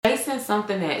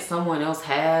something that someone else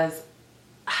has,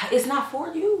 it's not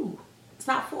for you. It's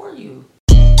not for you.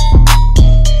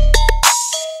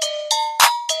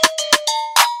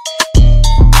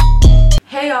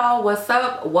 Hey y'all, what's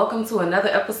up? Welcome to another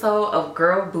episode of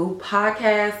Girl Boo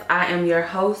Podcast. I am your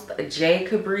host, Jay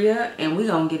Cabria, and we're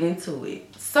gonna get into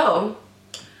it. So,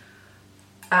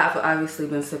 I've obviously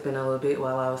been sipping a little bit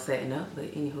while I was setting up, but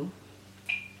anywho.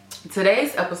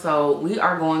 Today's episode, we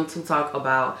are going to talk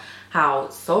about how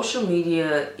social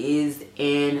media is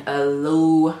an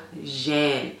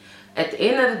illusion. At the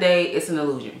end of the day, it's an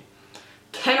illusion.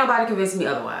 Can't nobody convince me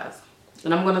otherwise.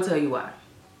 And I'm going to tell you why.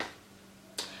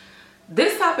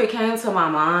 This topic came to my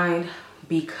mind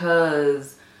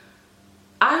because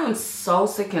I am so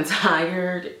sick and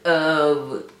tired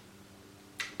of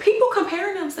people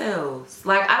comparing themselves.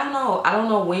 Like, I don't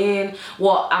know when.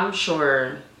 Well, I'm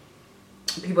sure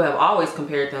people have always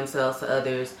compared themselves to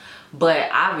others, but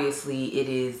obviously it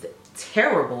is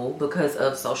terrible because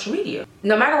of social media.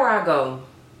 No matter where I go,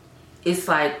 it's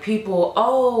like people,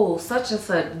 oh, such and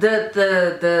such.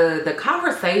 The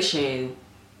conversation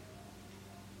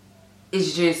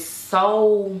is just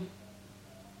so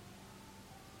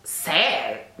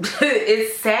sad.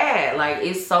 It's sad. Like,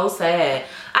 it's so sad.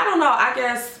 I don't know. I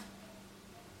guess,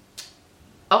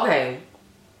 okay,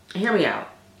 hear me out.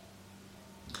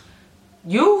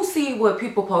 You see what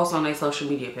people post on their social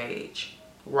media page,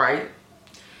 right?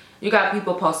 You got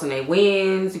people posting their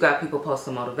wins. You got people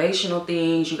posting motivational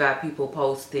things. You got people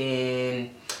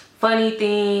posting funny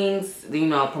things, you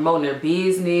know, promoting their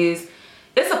business.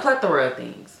 It's a plethora of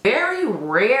things. Very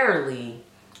rarely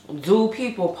do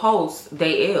people post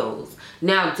their L's.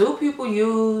 Now, do people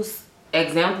use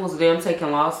examples of them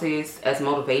taking losses as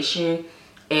motivation?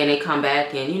 And they come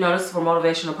back and, you know, this is for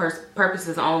motivational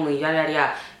purposes only, yada, yada,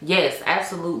 yada. Yes,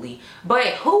 absolutely. But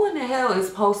who in the hell is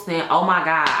posting, oh my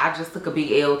God, I just took a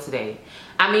big L today?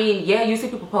 I mean, yeah, you see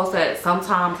people post that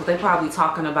sometimes, but they're probably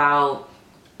talking about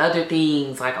other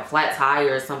things like a flat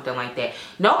tire or something like that.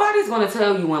 Nobody's going to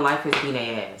tell you when life is being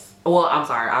their ass. Well, I'm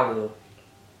sorry, I will.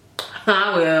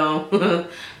 I will.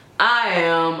 I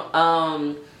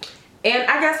am. And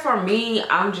I guess for me,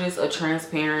 I'm just a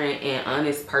transparent and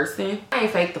honest person. I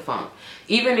ain't fake the funk.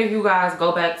 Even if you guys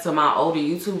go back to my older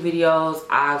YouTube videos,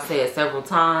 I've said several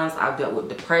times, I've dealt with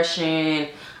depression.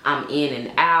 I'm in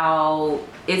and out.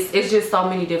 It's just so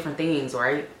many different things,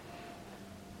 right?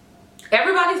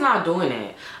 Everybody's not doing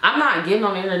that. I'm not getting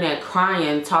on the internet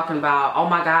crying, talking about, oh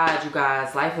my God, you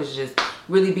guys, life is just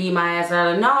really beat my ass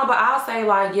out. No, but I'll say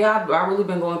like, yeah, I really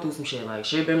been going through some shit. Like,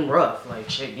 shit been rough. Like,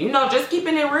 shit, you know, just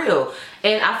keeping it real.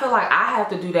 And I feel like I have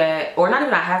to do that, or not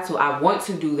even I have to, I want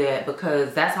to do that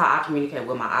because that's how I communicate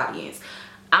with my audience.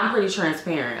 I'm pretty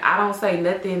transparent. I don't say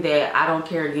nothing that I don't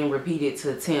care getting repeated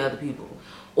to 10 other people,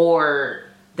 or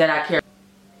that I care.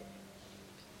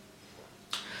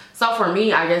 So for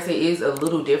me, I guess it is a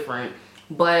little different.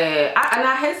 But,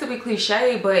 I hate to be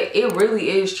cliche, but it really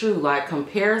is true. Like,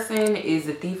 comparison is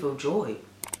the thief of joy.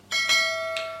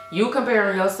 You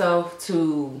comparing yourself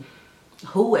to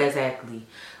who exactly?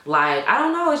 Like, I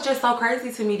don't know. It's just so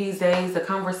crazy to me these days. The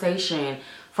conversation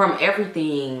from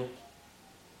everything.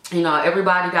 You know,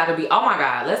 everybody got to be, oh my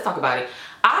God, let's talk about it.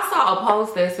 I saw a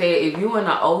post that said if you in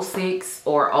the 06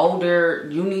 or older,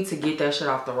 you need to get that shit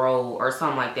off the road or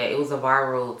something like that. It was a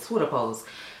viral Twitter post.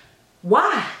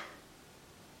 Why?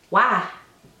 Why?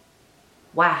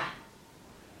 Why?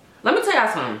 Let me tell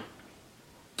y'all something.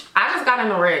 I just got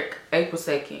in a wreck April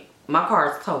 2nd. My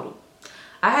car is totaled.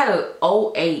 I had a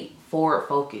 08 Ford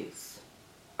Focus.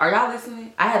 Are y'all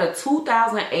listening? I had a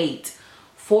 2008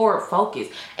 Ford Focus.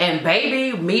 And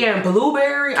baby, me and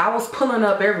Blueberry, I was pulling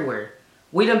up everywhere.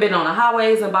 We done been on the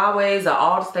highways and byways of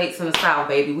all the states in the South,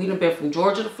 baby. We done been from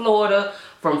Georgia to Florida,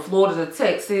 from Florida to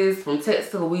Texas, from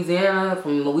Texas to Louisiana,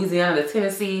 from Louisiana to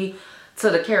Tennessee, to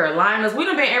the Carolinas. We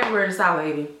done been everywhere in the South,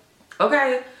 baby.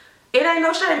 Okay? It ain't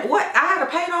no shame. What? I had a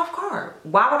paid off car.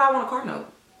 Why would I want a car note?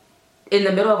 In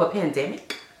the middle of a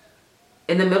pandemic?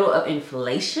 In the middle of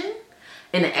inflation?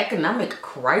 In an economic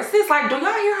crisis? Like, do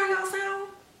y'all hear how y'all sound?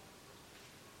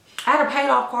 I had a paid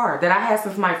off car that I had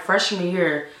since my freshman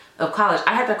year of college.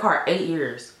 I had that car 8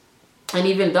 years. And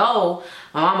even though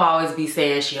my mom always be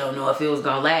saying she don't know if it was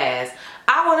gonna last,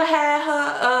 I would have had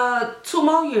her 2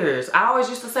 more years. I always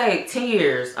used to say 10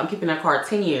 years. I'm keeping that car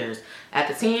 10 years.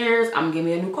 After 10 years, I'm gonna give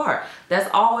me a new car. That's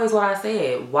always what I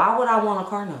said. Why would I want a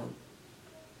car note?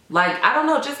 Like, I don't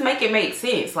know, just make it make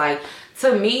sense. Like,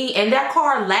 to me, and that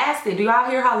car lasted. Do y'all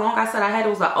hear how long I said I had? It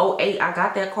was an 08. I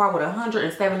got that car with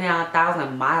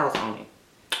 179,000 miles on it.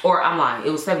 Or I'm lying,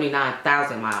 it was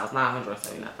 79,000 miles, not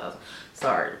 179,000.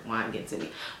 Sorry, why I'm getting to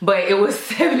me. But it was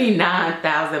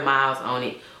 79,000 miles on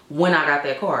it when I got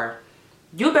that car.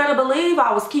 You better believe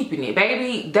I was keeping it,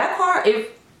 baby. That car, if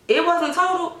it wasn't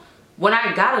totaled, when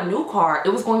I got a new car, it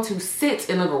was going to sit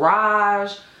in the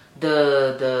garage,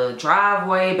 the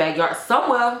driveway, backyard,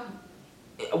 somewhere.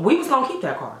 We was gonna keep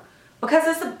that car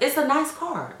because it's a nice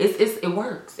car. It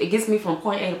works. It gets me from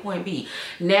point A to point B.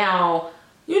 Now,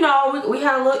 you know, we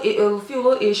had a few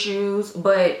little issues,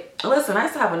 but listen, I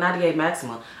used to have a 98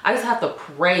 Maxima. I used to have to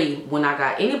pray when I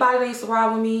got anybody that used to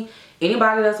ride with me,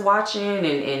 anybody that's watching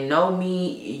and know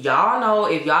me. Y'all know,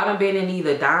 if y'all done been in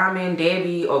either Diamond,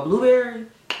 Debbie, or Blueberry,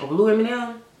 or Blue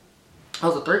M&M,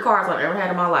 those are 3 cars I've ever had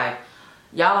in my life.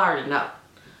 Y'all already know.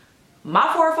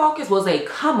 My Ford Focus was a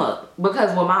come up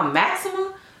because with my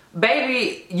Maxima,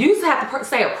 baby, you used to have to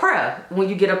say a prayer when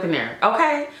you get up in there,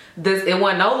 okay? It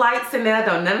wasn't no lights in there.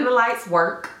 None of the lights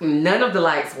work. None of the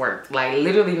lights worked. Like,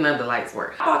 literally none of the lights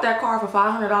worked. I bought that car for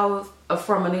 $500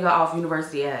 from a nigga off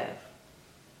University Ave.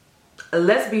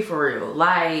 Let's be for real.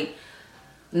 Like,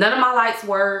 none of my lights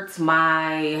worked.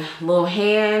 My little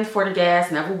hand for the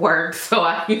gas never worked. So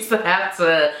I used to have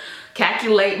to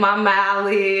calculate my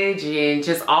mileage and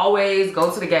just always go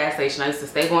to the gas station. I used to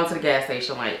stay going to the gas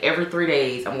station like every 3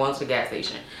 days. I'm going to the gas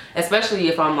station, especially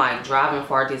if I'm like driving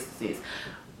far distances.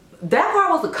 That car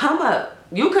was a come up.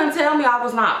 You couldn't tell me I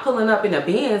was not pulling up in a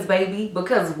Benz, baby,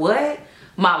 because what?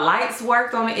 My lights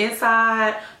worked on the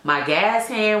inside. My gas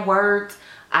hand worked.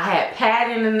 I had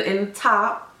padding in the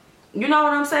top. You know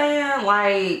what I'm saying?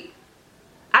 Like,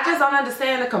 I just don't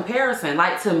understand the comparison.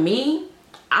 Like, to me,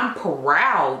 I'm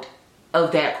proud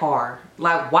of that car.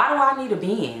 Like, why do I need a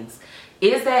Benz?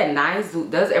 Is that nice?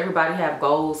 Does everybody have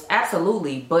goals?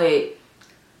 Absolutely. But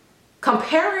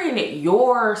comparing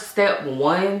your step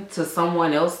 1 to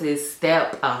someone else's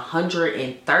step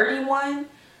 131,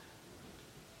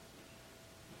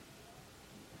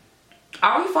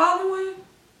 are we following?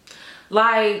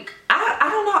 Like, I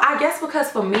don't know. I guess because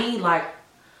for me, like,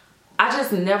 I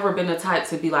just never been the type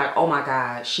to be like, oh my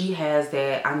God, she has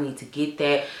that, I need to get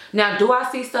that. Now, do I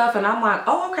see stuff and I'm like,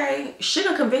 oh, okay, she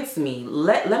done convinced me.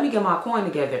 Let me get my coin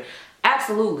together.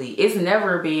 Absolutely. It's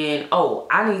never been, oh,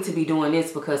 I need to be doing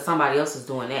this because somebody else is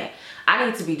doing that. I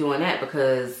need to be doing that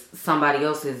because somebody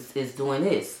else is doing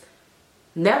this.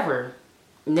 Never.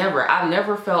 Never. I've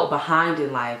never felt behind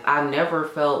in life. I've never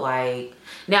felt like,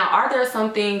 now, are there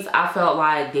some things I felt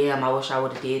like, damn, I wish I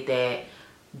would have did that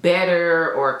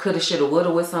better or coulda, shoulda,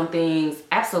 woulda with some things?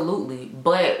 Absolutely.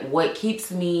 But what keeps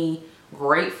me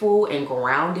grateful and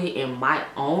grounded in my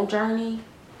own journey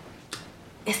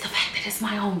is the fact that it's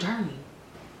my own journey.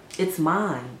 It's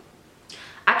mine.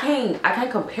 I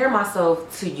can't compare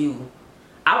myself to you.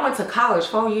 I went to college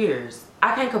 4 years.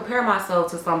 I can't compare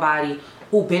myself to somebody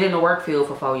who been in the work field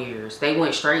for 4 years. They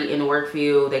went straight in the work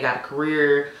field. They got a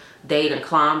career. They done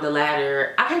climbed the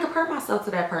ladder. I can't compare myself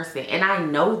to that person. And I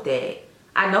know that.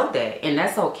 I know that. And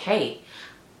that's okay.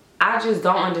 I just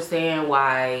don't understand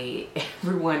why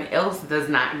everyone else does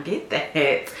not get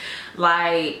that.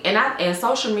 Like, and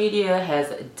social media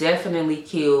has definitely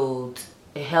killed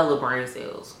hella brain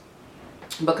cells.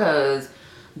 Because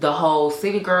the whole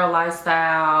city girl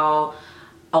lifestyle,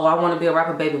 oh, I want to be a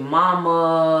rapper baby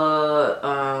mama,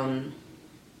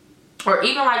 or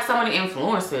even like some of the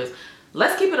influencers.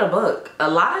 Let's keep it a buck.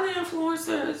 A lot of the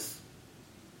influencers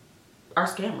are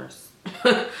scammers.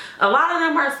 A lot of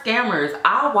them are scammers.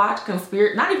 I watch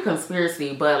not even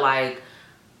conspiracy, but like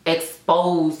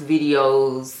exposed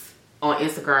videos on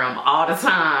Instagram all the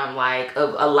time. Like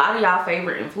a lot of y'all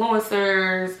favorite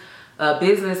influencers,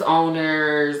 business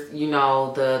owners, you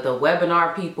know, the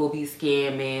webinar people be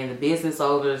scamming, the business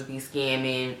owners be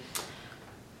scamming.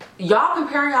 Y'all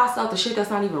comparing yourself to shit that's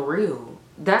not even real.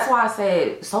 That's why I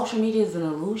said social media is an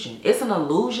illusion. It's an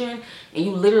illusion, and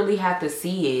you literally have to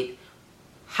see it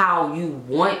how you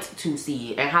want to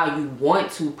see it and how you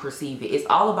want to perceive it. It's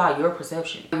all about your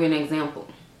perception. I'll give you an example.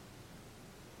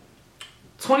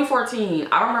 2014,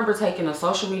 I remember taking a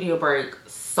social media break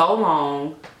so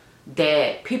long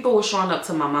that people were showing up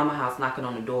to my mama's house knocking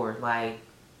on the door like,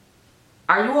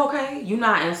 are you okay? You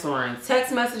not answering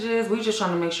text messages. We just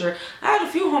trying to make sure. I had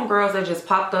a few homegirls that just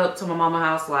popped up to my mama's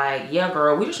house like, yeah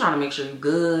girl, we just trying to make sure you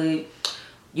good.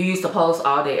 You used to post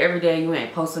all day every day. You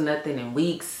ain't posting nothing in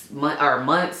weeks,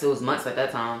 months. It was months at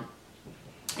that time.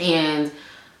 And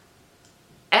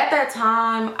at that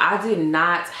time, I did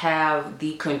not have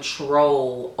the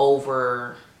control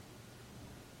over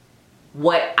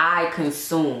what I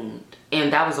consumed.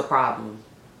 And that was a problem.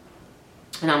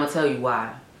 And I'm going to tell you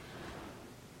why.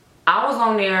 I was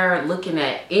on there looking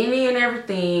at any and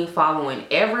everything, following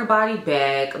everybody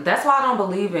back. That's why I don't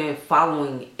believe in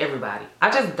following everybody.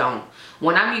 I just don't.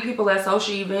 When I meet people at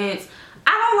social events,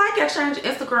 I don't like exchanging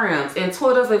Instagrams and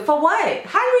Twitters. Like, for what?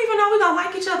 How do you even know we gonna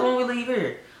like each other when we leave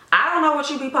here? I don't know what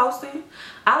you be posting.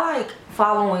 I like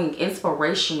following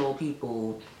inspirational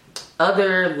people,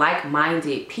 other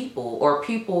like-minded people, or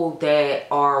people that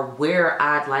are where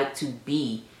I'd like to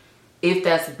be. If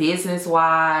that's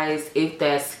business-wise, if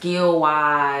that's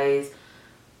skill-wise,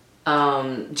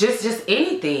 just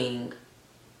anything.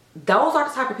 Those are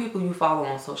the type of people you follow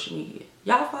on social media.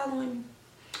 Y'all following me?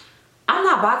 I'm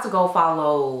not about to go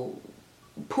follow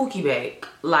Pookie back.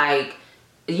 Like,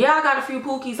 yeah, I got a few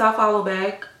Pookies I follow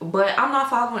back, but I'm not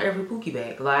following every Pookie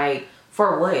back. Like,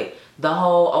 for what? The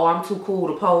whole, oh, I'm too cool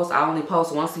to post. I only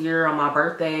post once a year on my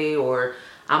birthday, or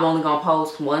I'm only gonna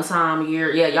post one time a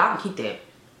year. Yeah, y'all can keep that.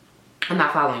 I'm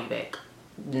not following you back.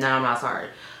 No, I'm not sorry.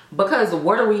 Because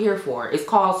what are we here for? It's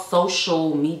called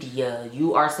social media.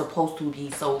 You are supposed to be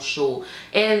social.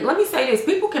 And let me say this,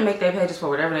 people can make their pages for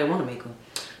whatever they want to make them.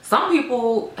 Some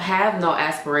people have no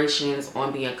aspirations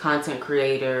on being content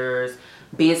creators,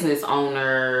 business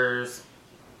owners,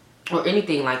 or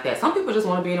anything like that. Some people just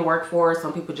want to be in the workforce.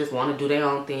 Some people just want to do their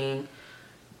own thing.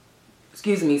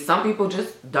 Excuse me. Some people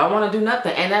just don't want to do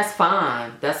nothing. And that's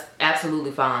fine. That's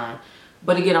absolutely fine.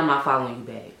 But again, I'm not following you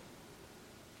back.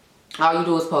 All you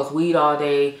do is post weed all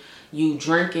day. You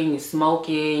drinking, you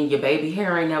smoking, your baby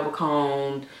hair ain't never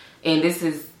combed. And this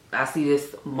is, I see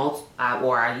this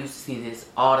I used to see this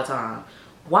all the time.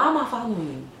 Why am I following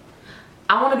you?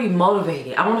 I want to be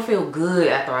motivated. I want to feel good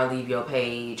after I leave your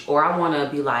page. Or I want to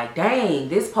be like, dang,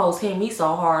 this post hit me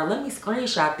so hard. Let me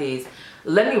screenshot this.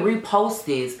 Let me repost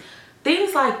this.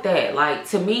 Things like that. Like,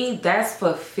 to me, that's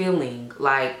fulfilling.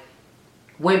 Like,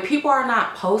 when people are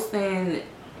not posting...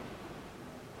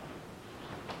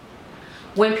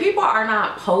 When people are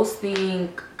not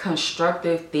posting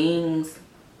constructive things,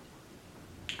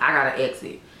 I gotta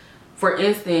exit. For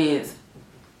instance,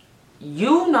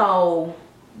 you know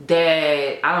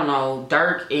that, I don't know,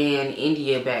 Dirk and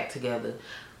India back together.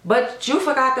 But you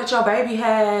forgot that your baby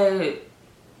had,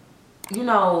 you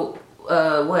know,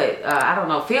 I don't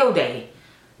know, field day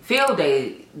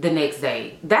the next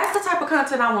day. That's the type of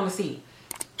content I want to see.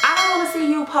 I don't want to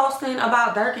see you posting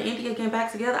about Dirk and India getting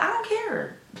back together. I don't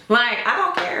care. Like, I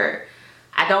don't care.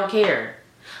 I don't care.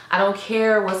 I don't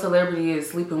care what celebrity is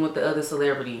sleeping with the other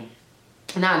celebrity.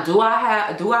 Now, do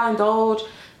I indulge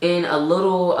in a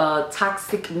little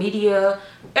toxic media?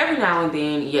 Every now and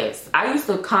then, yes. I used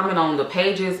to comment on the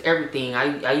pages, everything.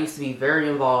 I used to be very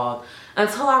involved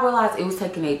until I realized it was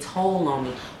taking a toll on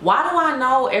me. Why do I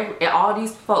know all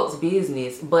these folks'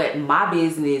 business, but my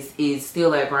business is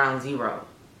still at ground zero?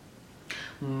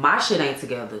 My shit ain't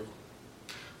together.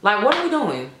 Like, what are we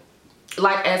doing?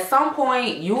 Like, at some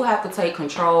point, you have to take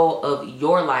control of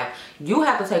your life. You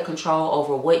have to take control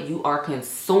over what you are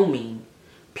consuming,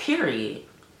 period.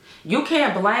 You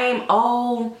can't blame,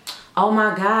 oh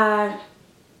my God,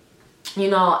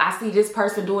 you know, I see this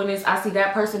person doing this, I see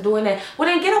that person doing that. Well,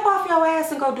 then get up off your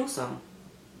ass and go do something.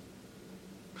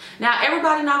 Now,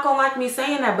 everybody not gonna like me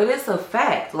saying that, but it's a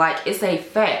fact. Like, it's a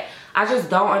fact. I just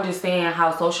don't understand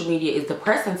how social media is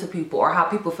depressing to people, or how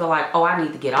people feel like, oh, I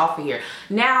need to get off of here.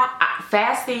 Now,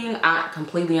 fasting, I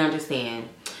completely understand.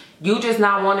 You just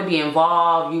not want to be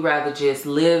involved. You rather just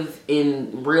live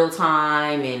in real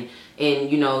time and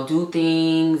you know, do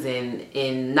things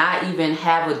and not even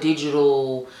have a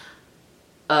digital,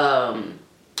 not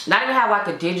even have like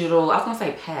a digital, I was going to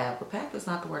say path, but path is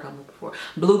not the word I'm looking for.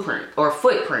 Blueprint or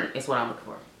footprint is what I'm looking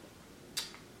for.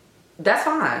 That's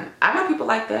fine. I know people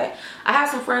like that. I have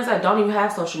some friends that don't even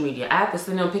have social media. I have to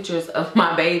send them pictures of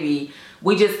my baby.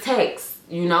 We just text,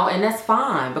 you know, and that's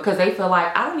fine because they feel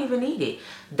like I don't even need it.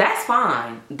 That's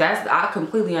fine. I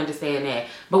completely understand that.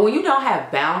 But when you don't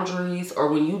have boundaries, or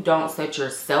when you don't set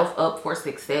yourself up for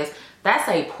success, that's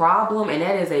a problem, and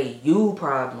that is a you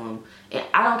problem. And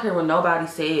I don't care what nobody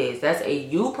says. That's a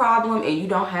you problem, and you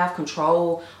don't have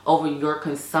control over your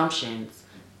consumptions.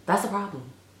 That's a problem.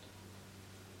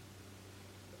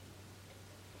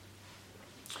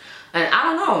 And I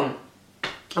don't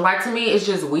know. Like, to me, it's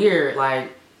just weird. Like,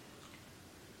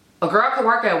 a girl could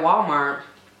work at Walmart.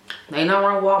 Ain't nothing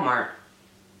wrong with Walmart.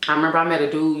 I remember I met a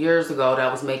dude years ago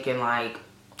that was making like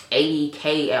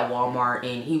 80K at Walmart.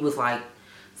 And he was like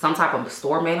some type of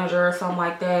store manager or something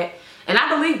like that. And I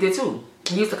believed it too.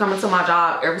 He used to come into my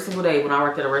job every single day when I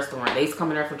worked at a restaurant. They used to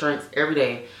come in there for drinks every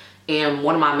day. And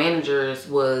one of my managers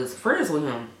was friends with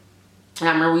him. And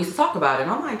I remember we used to talk about it.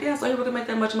 And I'm like, damn, so he really make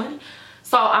that much money?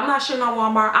 So I'm not shitting on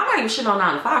Walmart. I'm not even shitting on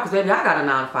 9 to 5 because baby, I got a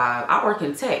 9 to 5. I work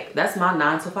in tech. That's my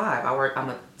 9 to 5. I'm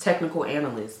a technical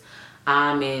analyst.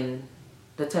 I'm in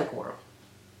the tech world.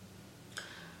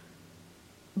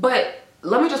 But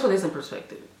let me just put this in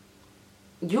perspective.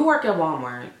 You work at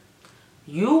Walmart.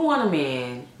 You want a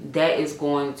man that is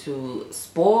going to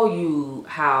spoil you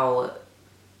how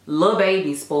Lil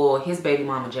Baby spoiled his baby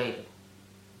mama Jada.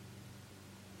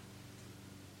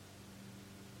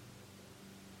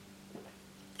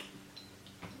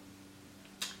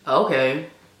 Okay.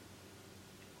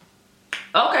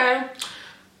 Okay.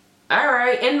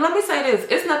 Alright. And let me say this.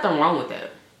 It's nothing wrong with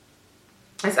that.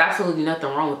 It's absolutely nothing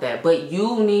wrong with that. But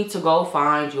you need to go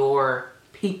find your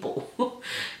people.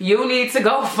 You need to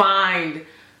go find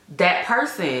that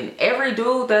person. Every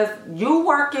dude that's you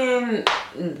working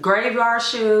graveyard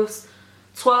shifts,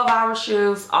 12-hour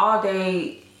shifts all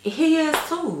day, he is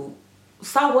too.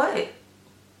 So what?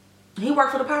 He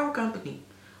worked for the power company.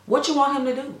 What you want him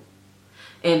to do?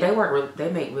 And they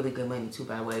make really good money too,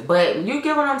 by the way. But you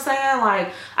get what I'm saying?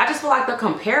 Like, I just feel like the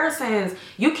comparisons,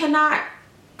 you cannot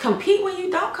compete when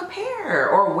you don't compare,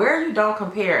 or where you don't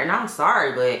compare. And I'm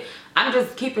sorry, but I'm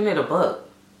just keeping it a buck.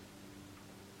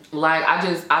 Like,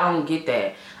 I don't get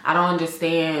that. I don't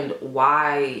understand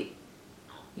why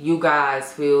you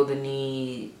guys feel the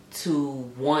need to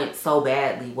want so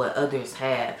badly what others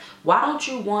have. Why don't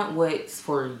you want what's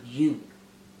for you?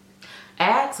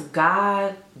 Ask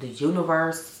God, the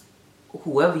universe,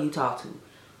 whoever you talk to,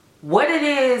 what it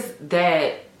is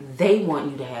that they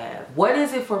want you to have. What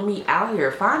is it for me out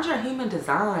here? Find your human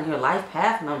design, your life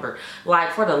path number.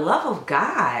 Like, for the love of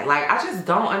God. Like, I just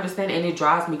don't understand, and it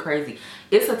drives me crazy.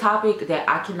 It's a topic that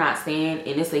I cannot stand,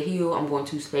 and it's a hill I'm going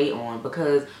to stay on,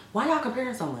 because why y'all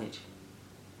comparing so much?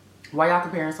 Why y'all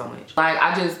comparing so much? Like,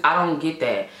 I don't get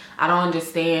that. I don't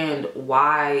understand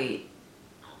why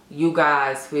you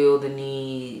guys feel the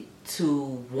need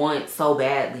to want so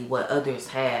badly what others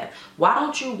have. Why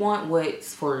don't you want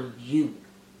what's for you?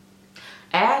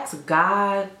 Ask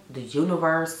God, the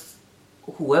universe,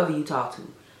 whoever you talk to,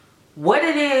 what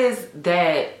it is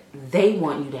that they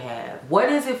want you to have. What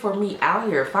is it for me out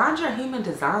here? Find your human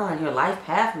design, your life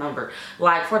path number.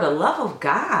 Like, for the love of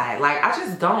God. Like, I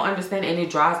just don't understand, and it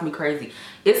drives me crazy.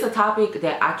 It's a topic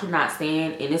that I cannot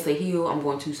stand, and it's a hill I'm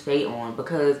going to stay on,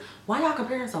 because why y'all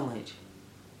comparing so much?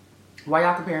 Why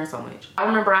y'all comparing so much? I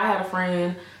remember I had a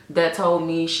friend that told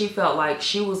me she felt like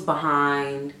she was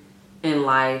behind in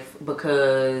life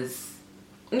because,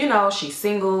 you know, she's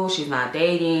single, she's not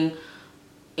dating,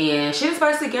 and she's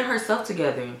basically getting herself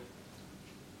together.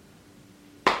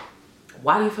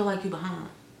 Why do you feel like you're behind?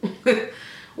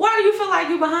 Why do you feel like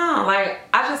you're behind? Like,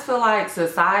 I just feel like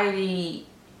society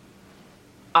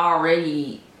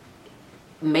already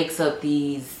makes up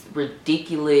these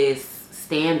ridiculous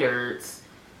standards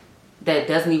that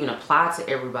doesn't even apply to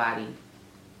everybody.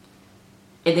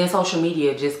 And then social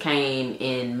media just came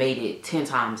and made it 10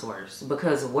 times worse.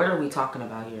 Because what are we talking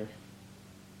about here?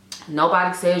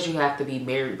 Nobody says you have to be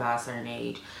married by a certain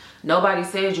age. Nobody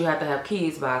says you have to have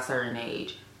kids by a certain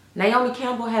age. Naomi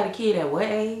Campbell had a kid at what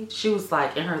age? She was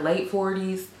like in her late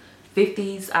 40s,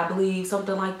 50s, I believe,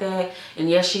 something like that. And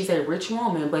yes, she's a rich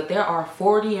woman, but there are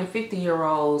 40 and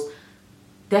 50-year-olds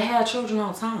that had children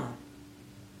on time.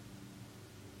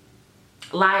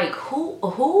 Like,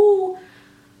 who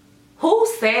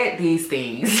said these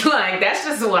things? Like, that's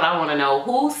just what I want to know.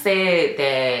 Who said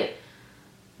that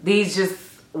these just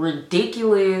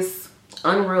ridiculous,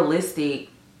 unrealistic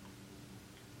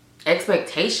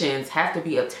expectations have to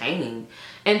be obtained?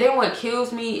 And then what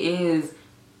kills me is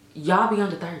y'all be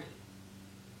under 30.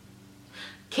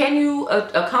 Can you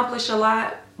accomplish a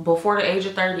lot before the age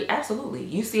of 30? Absolutely.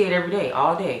 You see it every day,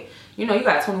 all day. You know, you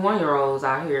got 21-year-olds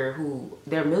out here who,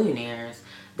 they're millionaires.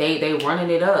 They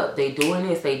running it up. They doing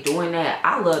this, they doing that.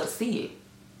 I love to see it.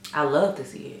 I love to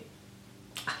see it.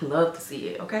 I love to see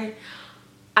it, okay?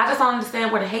 I just don't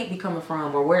understand where the hate be coming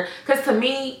from, or where, because to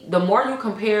me, the more you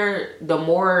compare, the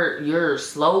more you're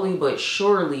slowly but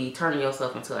surely turning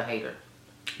yourself into a hater.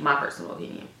 My personal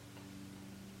opinion.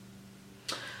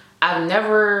 I've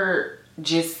never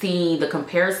just seen the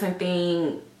comparison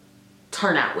thing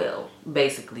turn out well,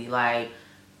 basically. Like,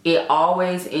 it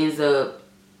always ends up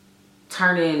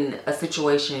turning a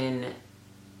situation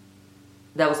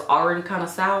that was already kind of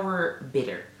sour,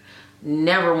 bitter.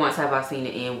 Never once have I seen it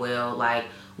end well. Like,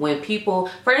 when people,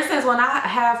 for instance, when I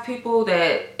have people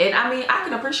that, and I mean, I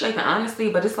can appreciate the honesty,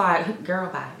 but it's like, girl,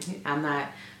 bye. I'm not,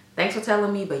 thanks for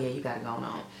telling me, but yeah, you got it going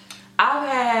on. I've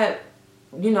had,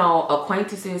 you know,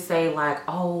 acquaintances say like,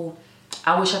 oh,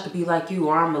 I wish I could be like you,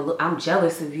 or I'm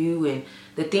jealous of you and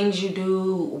the things you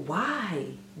do.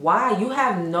 Why? You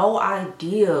have no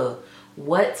idea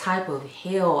what type of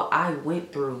hell I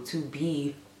went through to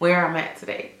be where I'm at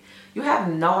today. You have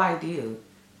no idea.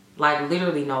 Like,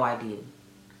 literally no idea.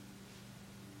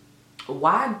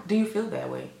 Why do you feel that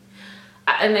way?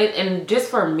 And just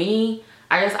for me,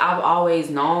 I guess I've always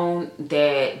known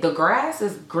that the grass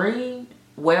is green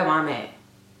wherever I'm at.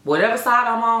 Whatever side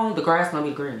I'm on, the grass gonna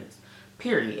be greenest.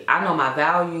 Period. I know my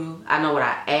value. I know what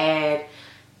I add.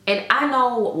 And I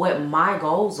know what my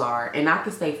goals are. And I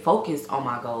can stay focused on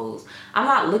my goals. I'm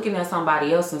not looking at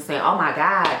somebody else and saying, oh my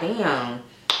God, damn.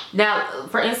 Now,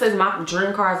 for instance, my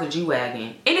dream car is a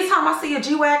G-Wagon. Anytime I see a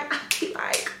G-Wagon, I be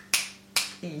like,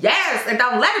 yes. And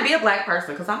don't let it be a black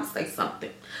person, because I'm gonna say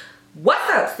something. What's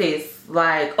up, sis?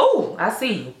 Like, oh, I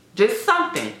see you. Just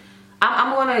something.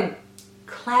 I'm gonna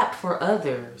clap for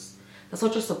others. That's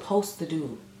what you're supposed to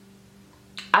do.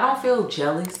 I don't feel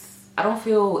jealous. I don't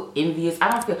feel envious.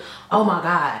 I don't feel, oh my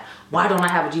God, why don't I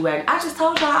have a G-Wagon? I just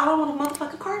told y'all I don't want a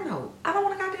motherfucking car note. I don't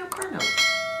want a goddamn car note.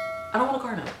 I don't want a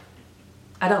car note.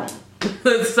 I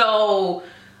don't. So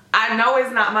I know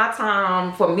it's not my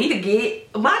time for me to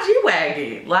get my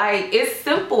G-Wagon. Like, it's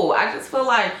simple. I just feel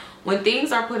like when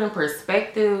things are put in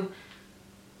perspective,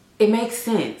 it makes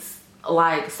sense.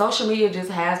 Like, social media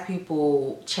just has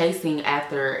people chasing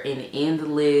after an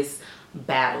endless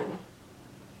battle.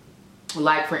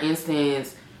 Like, for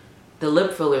instance, the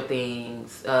lip filler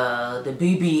things, the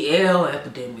BBL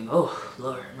epidemic. Oh,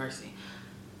 Lord mercy.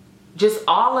 Just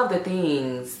all of the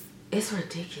things, it's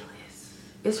ridiculous.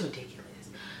 It's ridiculous.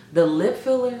 The lip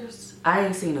fillers, I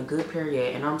ain't seen a good pair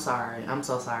yet, and I'm sorry. I'm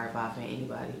so sorry if I offend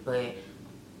anybody, but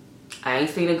I ain't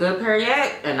seen a good pair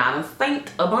yet, and I done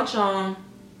thanked a bunch on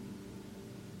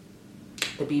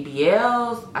the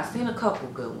BBLs. I seen a couple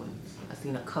good ones. I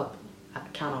seen a couple. I can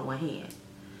count on one hand.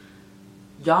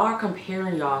 Y'all are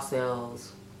comparing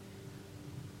yourselves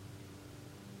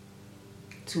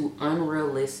to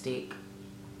unrealistic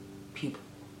people.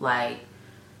 Like,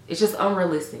 it's just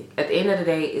unrealistic. At the end of the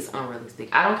day, it's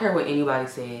unrealistic. I don't care what anybody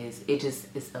says.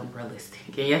 It's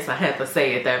unrealistic. And yes, I have to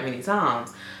say it that many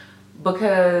times.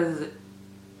 Because,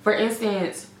 for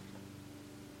instance,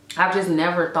 I've just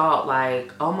never thought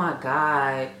like, oh my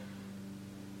God.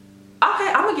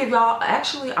 Okay, I'm gonna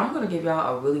give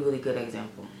y'all a really, really good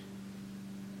example.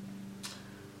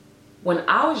 When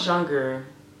I was younger,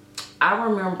 I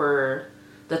remember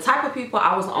the type of people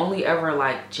I was only ever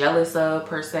like jealous of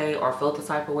per se, or felt the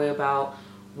type of way about,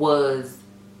 was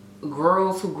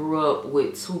girls who grew up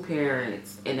with two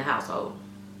parents in the household.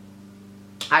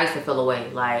 I used to feel away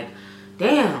like,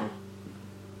 damn,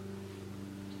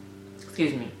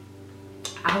 excuse me,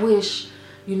 I wish,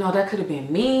 you know, that could have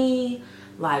been me.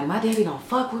 Like, my daddy don't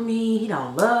fuck with me, he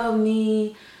don't love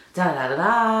me, da da da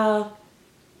da.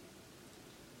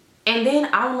 And then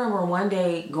I remember one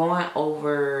day going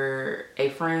over a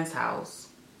friend's house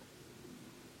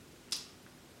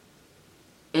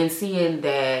and seeing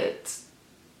that,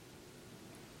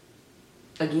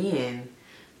 again,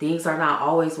 things are not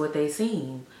always what they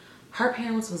seem. Her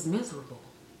parents was miserable.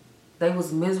 They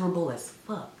was miserable as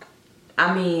fuck.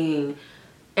 I mean,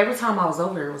 every time I was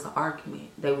over there, it was an argument.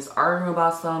 They was arguing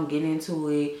about something, getting into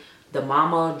it. The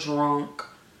mama drunk,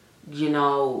 you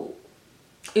know.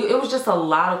 It was just a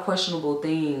lot of questionable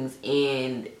things.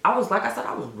 And I was, like I said,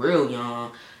 I was real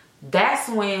young. That's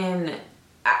when,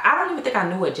 I don't even think I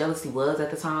knew what jealousy was at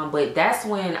the time, but that's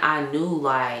when I knew,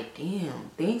 like,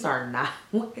 damn, things are not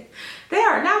they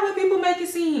are not what people make it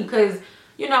seem. Because,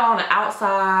 you know, on the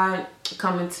outside,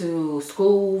 coming to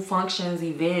school, functions,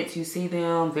 events, you see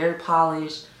them very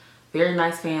polished, very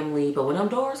nice family, but when them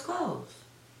doors close,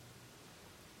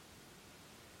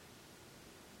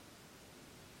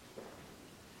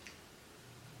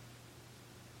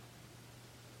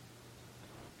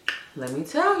 let me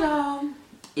tell y'all,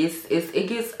 it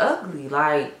gets ugly.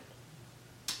 Like,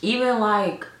 even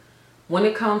like when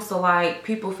it comes to like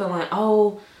people feeling,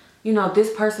 oh, you know,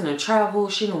 this person had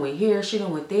traveled, she done went here, she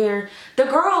done went there. The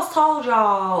girls told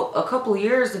y'all a couple of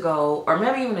years ago, or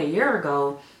maybe even a year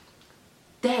ago,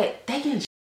 that they get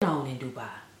on in Dubai.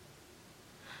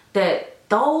 That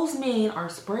those men are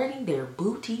spreading their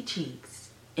booty cheeks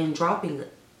and dropping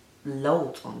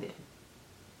loads on them.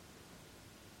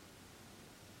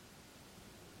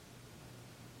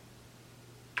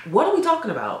 What are we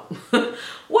talking about? What are we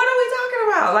talking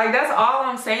about? Like, that's all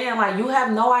I'm saying. Like, you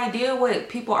have no idea what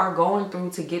people are going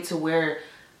through to get to where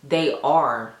they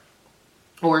are,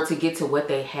 or to get to what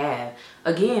they have.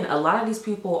 Again, a lot of these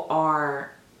people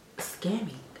are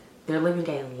scamming. They're living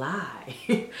a lie.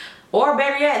 Or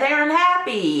better yet, they're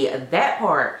unhappy. That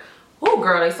part. Oh,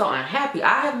 girl, they so unhappy.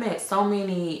 I have met so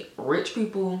many rich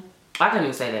people. I can't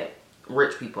even say that.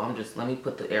 Rich people. Let me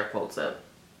put the air quotes up.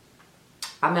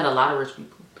 I met a lot of rich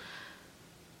people.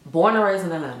 Born and raised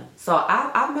in Atlanta. So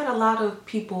I've met a lot of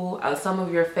people, some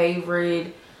of your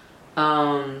favorite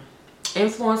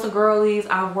influencer girlies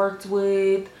I've worked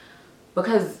with.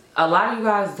 Because a lot of you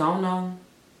guys don't know,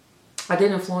 I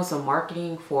did influencer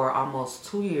marketing for almost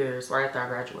 2 years right after I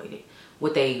graduated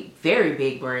with a very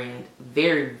big brand,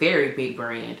 very, very big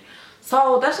brand.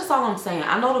 So that's just all I'm saying.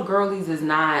 I know the girlies is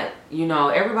not, you know,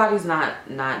 everybody's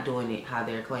not doing it how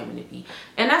they're claiming to be.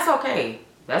 And that's okay.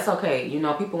 That's okay. You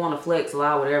know, people want to flex,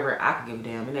 lie, whatever. I could give a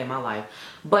damn. It ain't my life.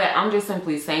 But I'm just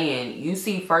simply saying, you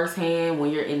see firsthand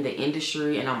when you're in the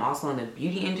industry, and I'm also in the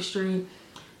beauty industry,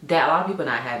 that a lot of people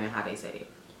not having how they said it.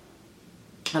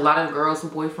 A lot of the girls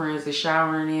and boyfriends is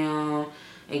showering them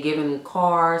and giving them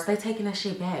cars. They taking that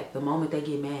shit back the moment they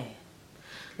get mad.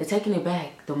 They're taking it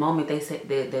back the moment they say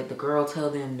that the girl tell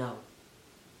them no.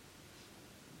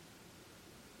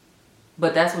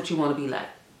 But that's what you want to be like.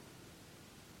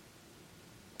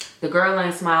 The girl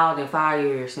ain't smiled in 5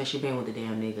 years since she been with the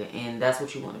damn nigga, and that's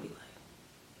what you want to be like.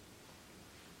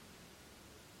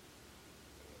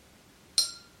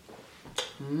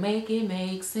 Make it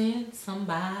make sense,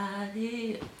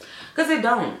 somebody. Because it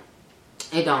don't.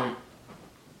 It don't.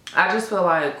 I just feel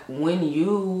like when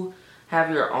you have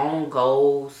your own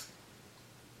goals,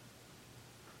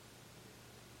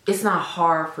 it's not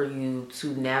hard for you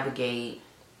to navigate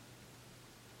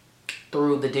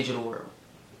through the digital world.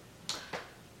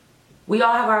 We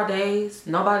all have our days.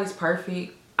 Nobody's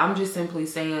perfect. I'm just simply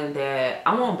saying that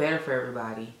I want better for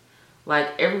everybody. Like,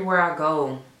 everywhere I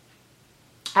go,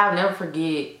 I'll never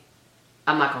forget.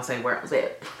 I'm not gonna say where I was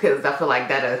at because I feel like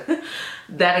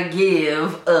that'll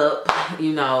give up,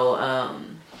 you know,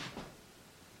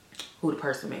 who the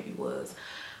person maybe was.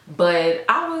 But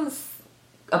I was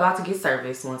about to get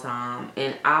service one time,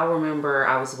 and I remember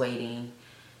I was waiting,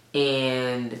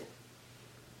 and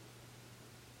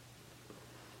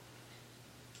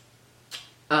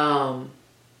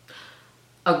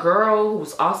a girl who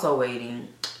was also waiting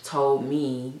told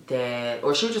me that,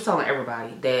 or she was just telling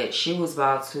everybody that she was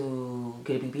about to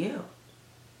get a BBL.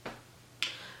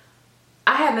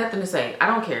 I had nothing to say. I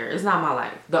don't care. It's not my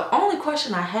life. The only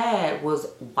question I had was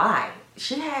why.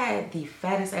 She had the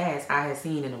fattest ass I had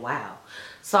seen in a while.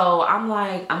 So I'm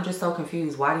like, I'm just so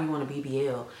confused. Why do you want a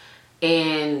BBL?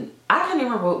 And I can't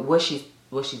even remember what she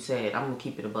said. I'm gonna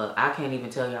keep it above. I can't even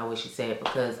tell y'all what she said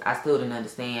because I still didn't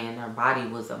understand. Her body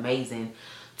was amazing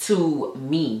to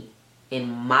me. In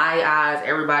my eyes,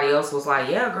 everybody else was like,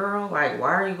 yeah, girl, like,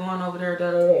 why are you going over there?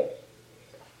 Da, da, da.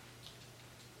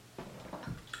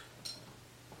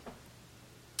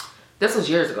 This was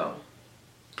years ago.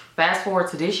 Fast forward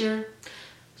to this year,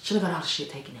 she got all the shit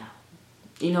taken out.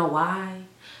 You know why?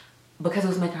 Because it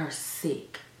was making her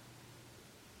sick.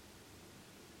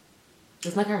 It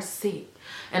was making her sick.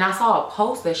 And I saw a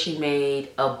post that she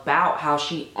made about how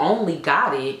she only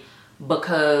got it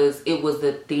because it was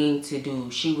the thing to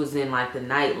do. She was in like the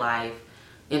nightlife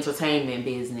entertainment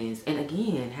business, and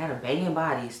again had a banging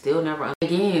body. Still never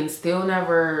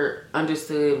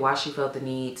understood why she felt the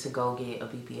need to go get a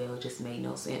BBL. It just made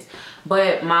no sense.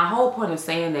 But my whole point of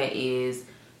saying that is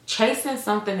chasing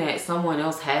something that someone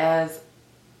else has,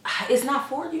 it's not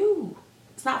for you.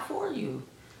 It's not for you.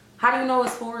 How do you know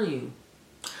it's for you?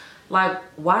 Like,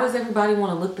 why does everybody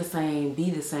want to look the same, be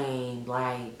the same?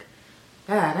 Like,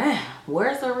 God damn,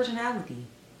 where's the originality?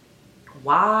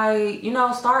 Why, you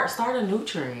know, start a new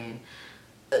trend.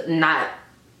 Not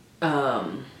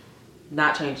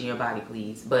changing your body,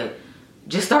 please, but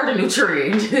just start a new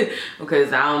trend.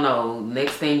 Because I don't know,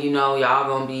 next thing you know, y'all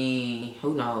gonna be,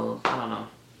 who knows, I don't know.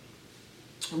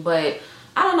 But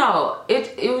I don't know,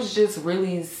 it was just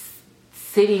really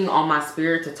sitting on my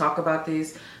spirit to talk about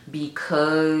this,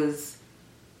 because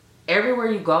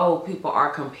everywhere you go, people are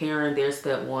comparing their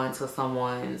step 1 to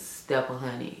someone's step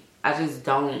 100. I just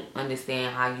don't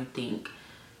understand how you think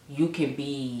you can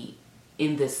be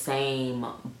in the same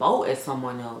boat as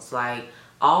someone else. Like,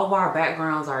 all of our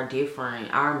backgrounds are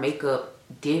different. Our makeup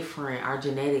different. Our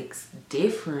genetics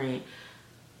different.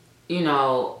 You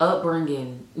know,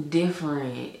 upbringing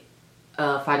different.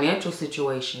 Financial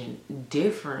situation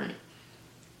different.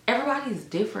 Everybody's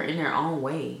different in their own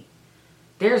way.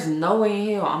 There's no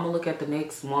way in hell I'm gonna look at the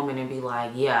next woman and be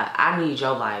like, yeah, I need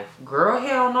your life. Girl,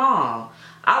 hell no.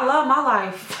 I love my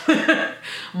life.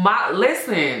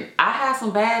 Listen, I have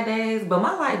some bad days, but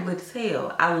my life looks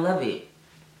hell. I love it.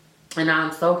 And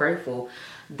I'm so grateful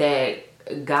that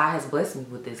God has blessed me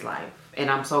with this life.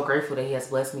 And I'm so grateful that he has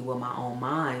blessed me with my own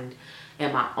mind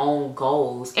and my own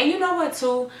goals. And you know what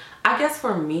too? I guess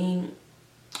for me,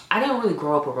 I didn't really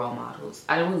grow up with role models.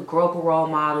 I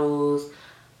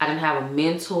didn't have a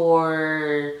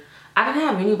mentor. I didn't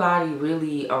have anybody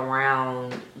really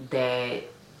around that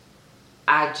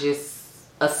I just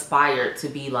aspired to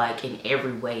be like in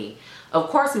every way. Of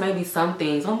course, maybe some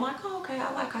things I'm like, oh, okay,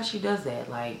 I like how she does that.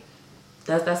 Like,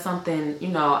 That's something, you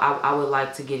know, I would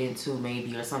like to get into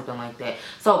maybe, or something like that.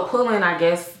 So pulling, I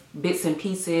guess, bits and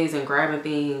pieces and grabbing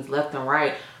things left and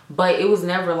right. But it was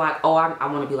never like, oh,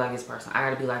 I want to be like this person. I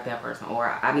got to be like that person. Or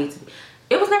I need to be.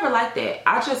 It was never like that.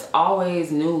 I just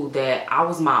always knew that I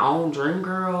was my own dream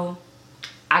girl.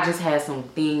 I just had some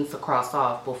things to cross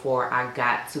off before I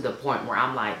got to the point where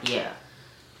I'm like, yeah,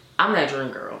 I'm that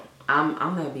dream girl. I'm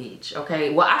that bitch,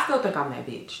 okay? Well, I still think I'm that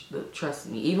bitch. Trust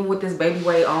me. Even with this baby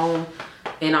weight on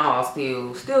and all,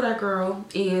 still that girl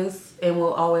is and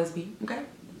will always be, okay?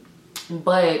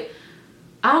 But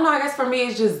I don't know. I guess for me,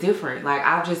 it's just different. Like,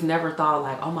 I've just never thought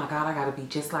like, oh my God, I gotta be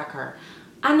just like her.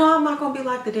 I know I'm not gonna be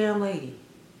like the damn lady.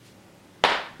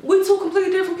 We two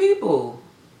completely different people.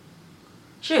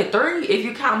 Shit, 3 if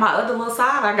you count my other little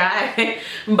side I got.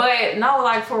 But no,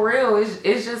 like, for real,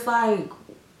 it's just like,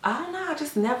 I don't know. I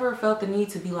just never felt the need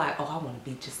to be like, oh, I want to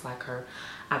be just like her.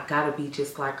 I gotta be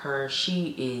just like her.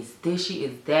 She is this, she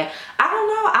is that. I don't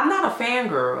know. I'm not a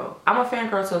fangirl. I'm a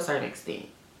fangirl to a certain extent.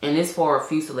 And it's for a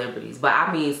few celebrities. But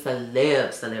I mean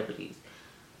celebrities.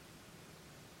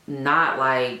 Not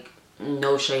like,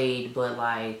 no shade, but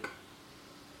like,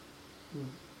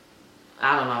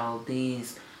 I don't know,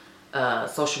 these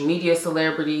social media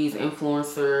celebrities,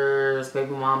 influencers,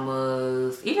 baby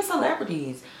mamas, even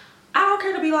celebrities. I don't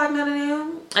care to be like none of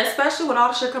them, especially with all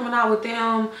the shit coming out with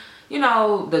them, you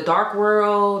know, the dark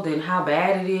world and how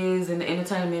bad it is in the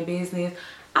entertainment business.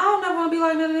 I don't ever want to be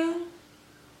like none of them.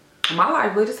 My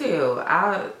life lit as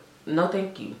hell. No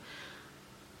thank you.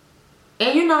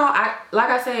 And you know, like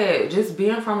I said, just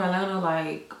being from Atlanta,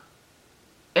 like,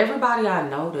 everybody I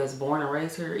know that's born and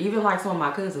raised here, even like some of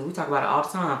my cousins, we talk about it all the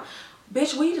time.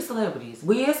 Bitch, we the celebrities.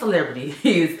 We is celebrities.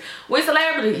 We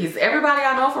celebrities. Everybody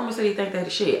I know from the city think they the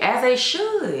shit. As they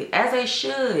should. As they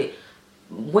should.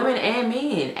 Women and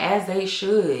men. As they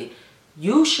should.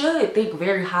 You should think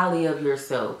very highly of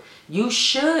yourself. You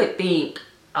should think,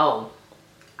 oh,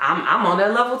 I'm on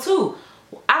that level too.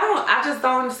 I just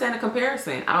don't understand the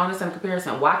comparison. I don't understand the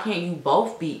comparison. Why can't you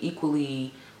both be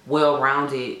equally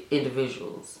well-rounded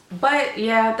individuals? But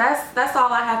yeah, that's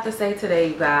all I have to say today,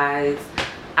 you guys.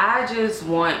 I just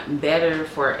want better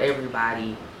for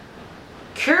everybody.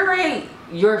 Curate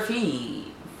your feed.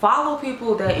 Follow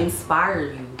people that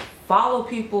inspire you. Follow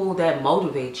people that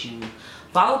motivate you.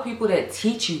 Follow people that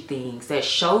teach you things, that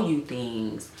show you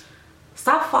things.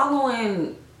 Stop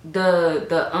following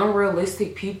the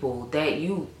unrealistic people that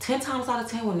you 10 times out of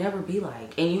 10 will never be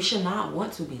like, and you should not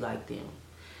want to be like them.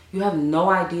 You have no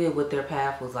idea what their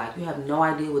path was like. You have no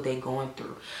idea what they're going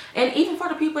through. And even for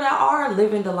the people that are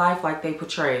living the life like they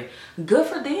portray, good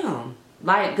for them.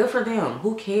 Like, good for them.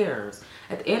 Who cares?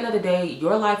 At the end of the day,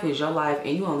 your life is your life,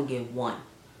 and you only get one.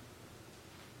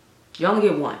 You only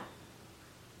get one.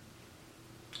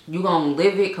 You gonna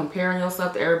live it comparing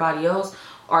yourself to everybody else,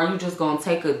 or are you just gonna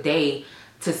take a day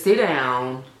to sit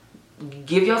down,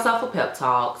 give yourself a pep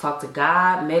talk to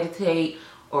God, meditate,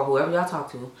 or whoever y'all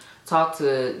talk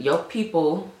to your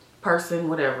people, person,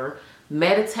 whatever,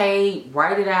 meditate,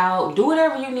 write it out, do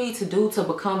whatever you need to do to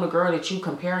become the girl that you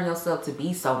comparing yourself to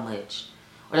be so much,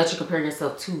 or that you're comparing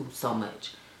yourself to so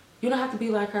much. You don't have to be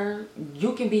like her.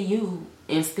 You can be you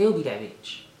and still be that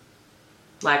bitch.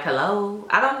 Like, hello?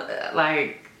 I don't,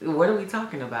 like, what are we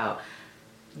talking about?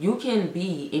 You can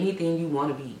be anything you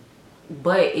want to be.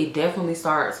 But it definitely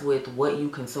starts with what you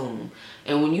consume.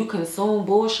 And when you consume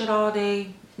bullshit all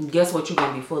day, guess what you're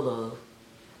going to be full of?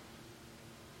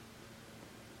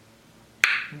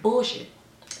 Bullshit.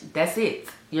 That's it.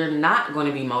 You're not going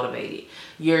to be motivated.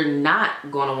 You're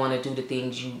not going to want to do the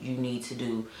things you need to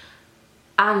do.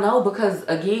 I know, because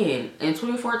again, in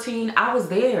 2014, I was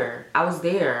there. I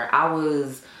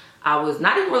was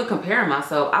not even really comparing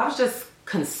myself. I was just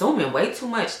consuming way too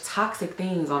much toxic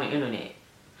things on the internet.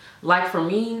 Like, for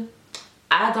me,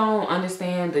 I don't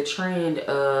understand the trend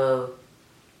of,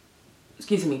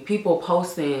 people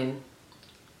posting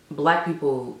black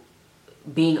people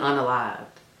being unalived.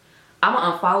 I'm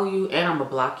gonna unfollow you and I'm gonna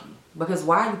block you. Because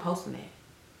why are you posting that?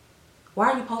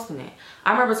 Why are you posting that?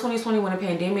 I remember 2020 when the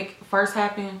pandemic first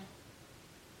happened.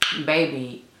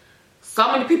 Baby,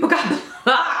 so many people got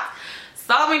blocked.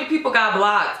 So many people got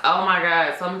blocked. Oh my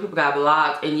God, so many people got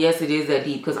blocked. And yes, it is that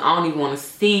deep, because I don't even want to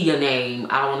see your name.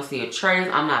 I don't want to see a trace.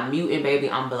 I'm not muting, baby.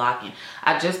 I'm blocking.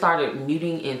 I just started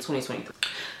muting in 2023.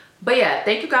 But yeah,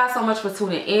 thank you guys so much for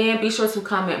tuning in. Be sure to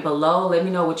comment below. Let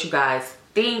me know what you guys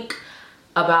think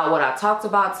about what I talked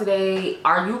about today.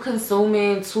 Are you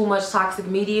consuming too much toxic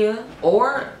media,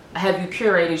 or have you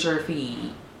curated your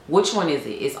feed? Which one is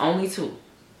it? It's only two.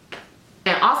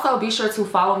 And also be sure to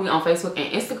follow me on Facebook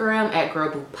and Instagram at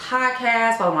Girl Boo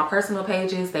Podcast. Follow my personal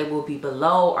pages. They will be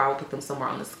below, or I will put them somewhere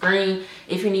on the screen.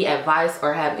 If you need advice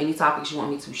or have any topics you want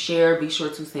me to share, be sure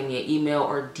to send me an email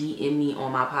or DM me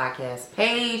on my podcast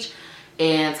page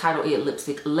and title it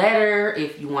Lipstick Letter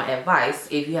if you want advice.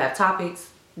 If you have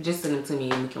topics, just send them to me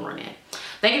and we can run it.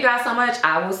 Thank you guys so much.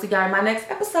 I will see you guys in my next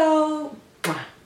episode.